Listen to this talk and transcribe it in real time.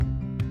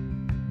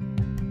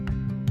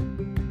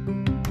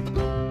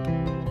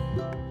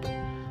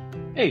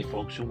Hey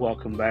folks, and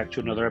welcome back to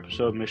another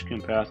episode of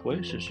Michigan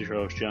Pathways. This is your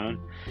host John,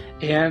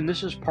 and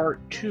this is part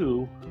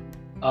 2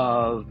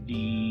 of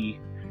the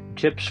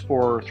tips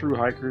for thru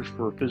hikers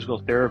for physical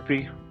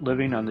therapy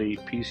living on the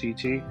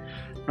PCT.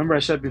 Remember I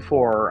said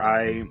before,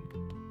 I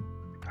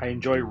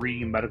enjoy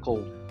reading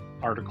medical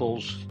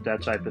articles,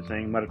 that type of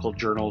thing, medical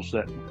journals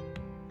that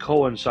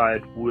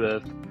coincide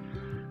with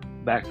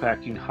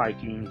backpacking,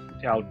 hiking,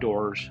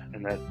 outdoors,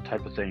 and that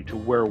type of thing, to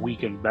where we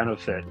can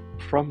benefit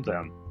from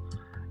them.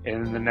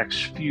 And in the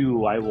next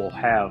few, I will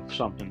have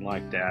something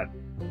like that.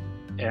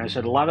 And I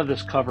said a lot of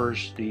this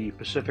covers the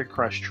Pacific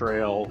Crest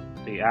Trail,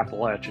 the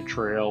Appalachian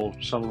Trail.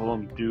 Some of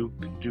them do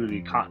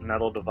the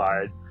Continental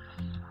Divide.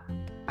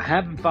 I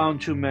haven't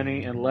found too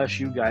many, unless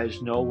you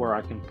guys know where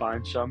I can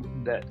find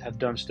some that have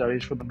done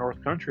studies for the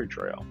North Country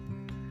Trail.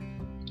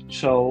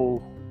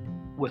 So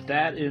with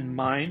that in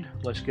mind,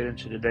 let's get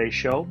into today's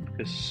show,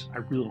 because I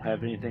really don't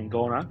have anything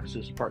going on, because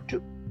this is part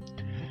 2.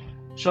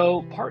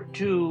 So part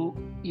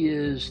 2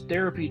 is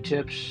therapy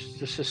tips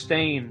to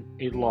sustain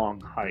a long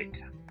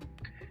hike.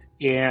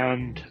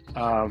 And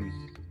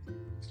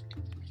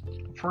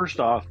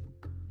first off,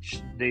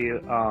 they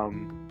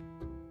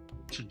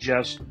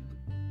suggest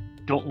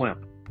don't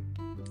limp.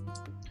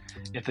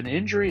 If an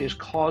injury is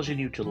causing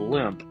you to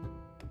limp,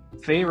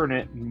 favoring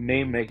it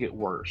may make it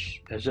worse,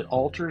 as it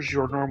alters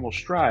your normal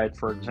stride.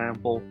 For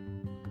example,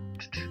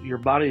 your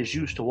body is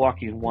used to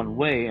walking one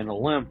way, and a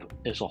limp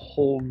is a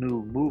whole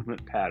new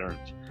movement pattern,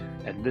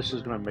 and this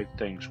is going to make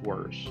things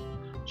worse.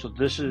 So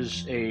this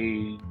is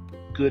a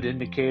good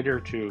indicator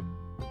to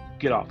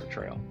get off the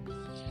trail.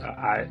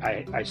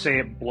 I say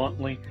it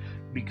bluntly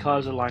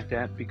because I like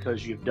that,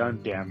 because you've done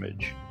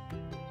damage.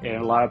 And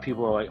a lot of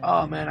people are like,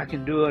 oh man, I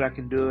can do it.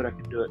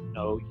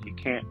 No, you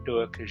can't do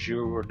it, because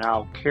you are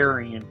now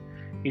carrying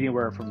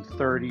anywhere from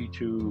 30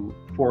 to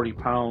 40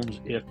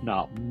 pounds, if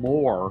not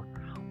more,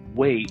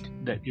 weight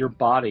that your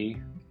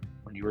body,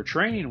 when you were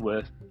training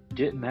with,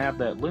 didn't have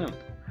that limp.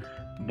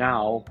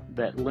 Now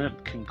that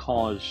limp can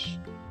cause,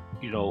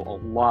 a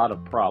lot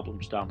of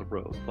problems down the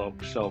road,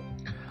 folks. So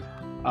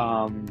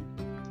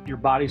your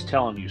body's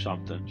telling you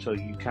something, so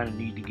you kind of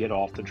need to get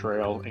off the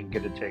trail and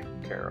get it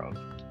taken care of.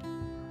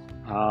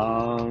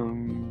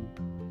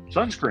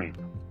 Sunscreen.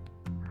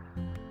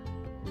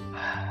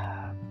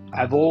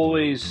 I've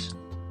always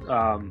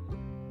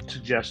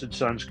suggested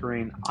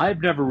sunscreen.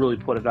 I've never really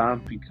put it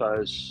on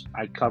because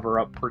I cover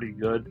up pretty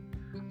good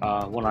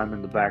when I'm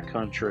in the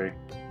backcountry,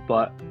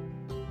 but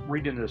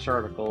reading this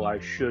article, I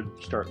should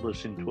start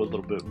listening to a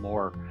little bit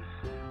more.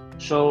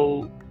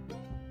 So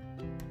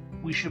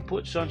we should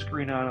put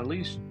sunscreen on at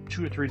least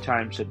 2 or 3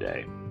 times a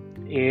day.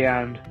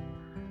 And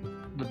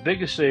the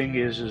biggest thing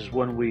is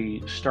when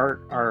we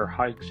start our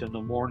hikes in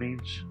the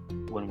mornings,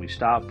 when we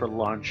stop for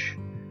lunch,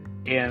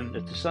 and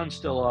if the sun's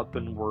still up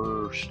and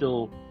we're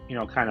still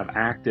kind of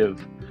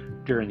active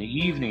during the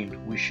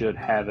evening, we should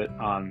have it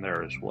on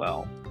there as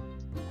well.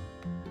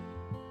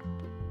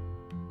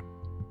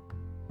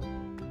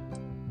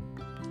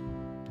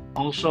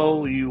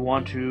 Also, you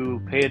want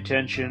to pay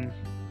attention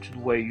to the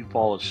way you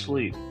fall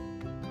asleep.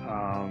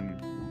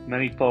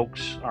 Many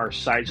folks are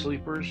side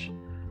sleepers,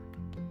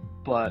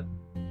 but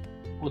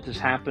what this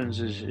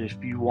happens is,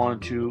 if you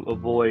want to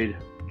avoid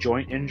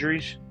joint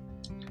injuries,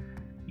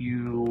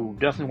 you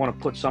definitely want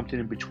to put something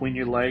in between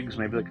your legs,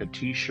 maybe like a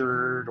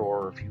t-shirt,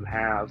 or if you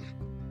have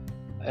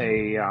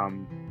a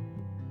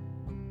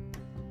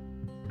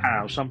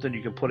something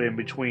you can put in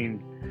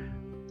between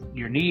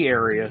your knee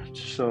area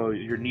so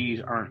your knees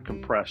aren't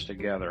compressed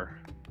together.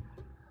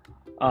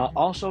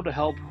 Also, to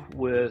help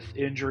with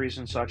injuries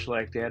and such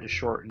like that, to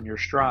shorten your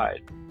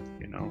stride.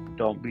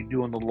 Don't be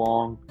doing the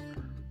long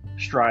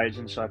strides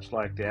and such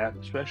like that,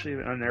 especially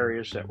in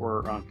areas that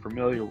we're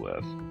unfamiliar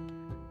with.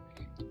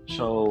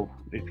 So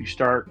if you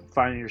start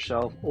finding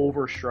yourself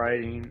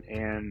overstriding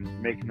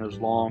and making those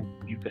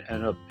long, you can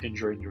end up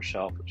injuring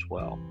yourself as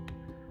well.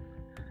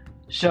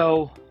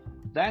 So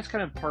that's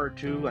kind of part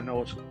 2. I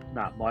know it's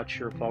not much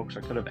here, folks.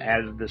 I could have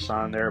added this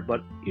on there,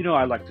 but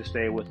I like to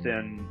stay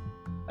within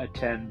a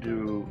 10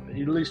 to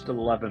at least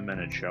 11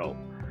 minute show,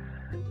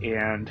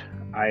 and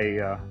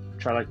I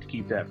try to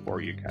keep that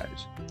for you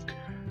guys.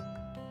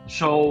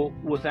 So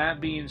with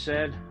that being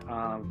said,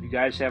 if you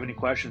guys have any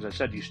questions, I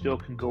said you still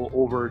can go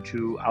over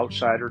to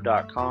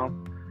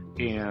outsider.com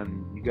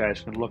and you guys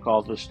can look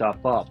all this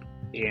stuff up,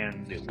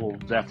 and it will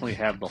definitely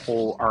have the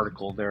whole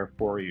article there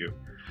for you.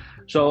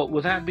 So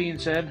with that being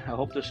said, I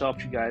hope this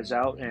helps you guys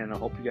out, and I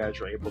hope you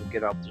guys are able to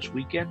get out this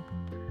weekend.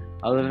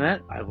 Other than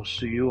that, I will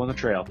see you on the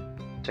trail.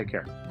 Take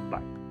care.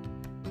 Bye.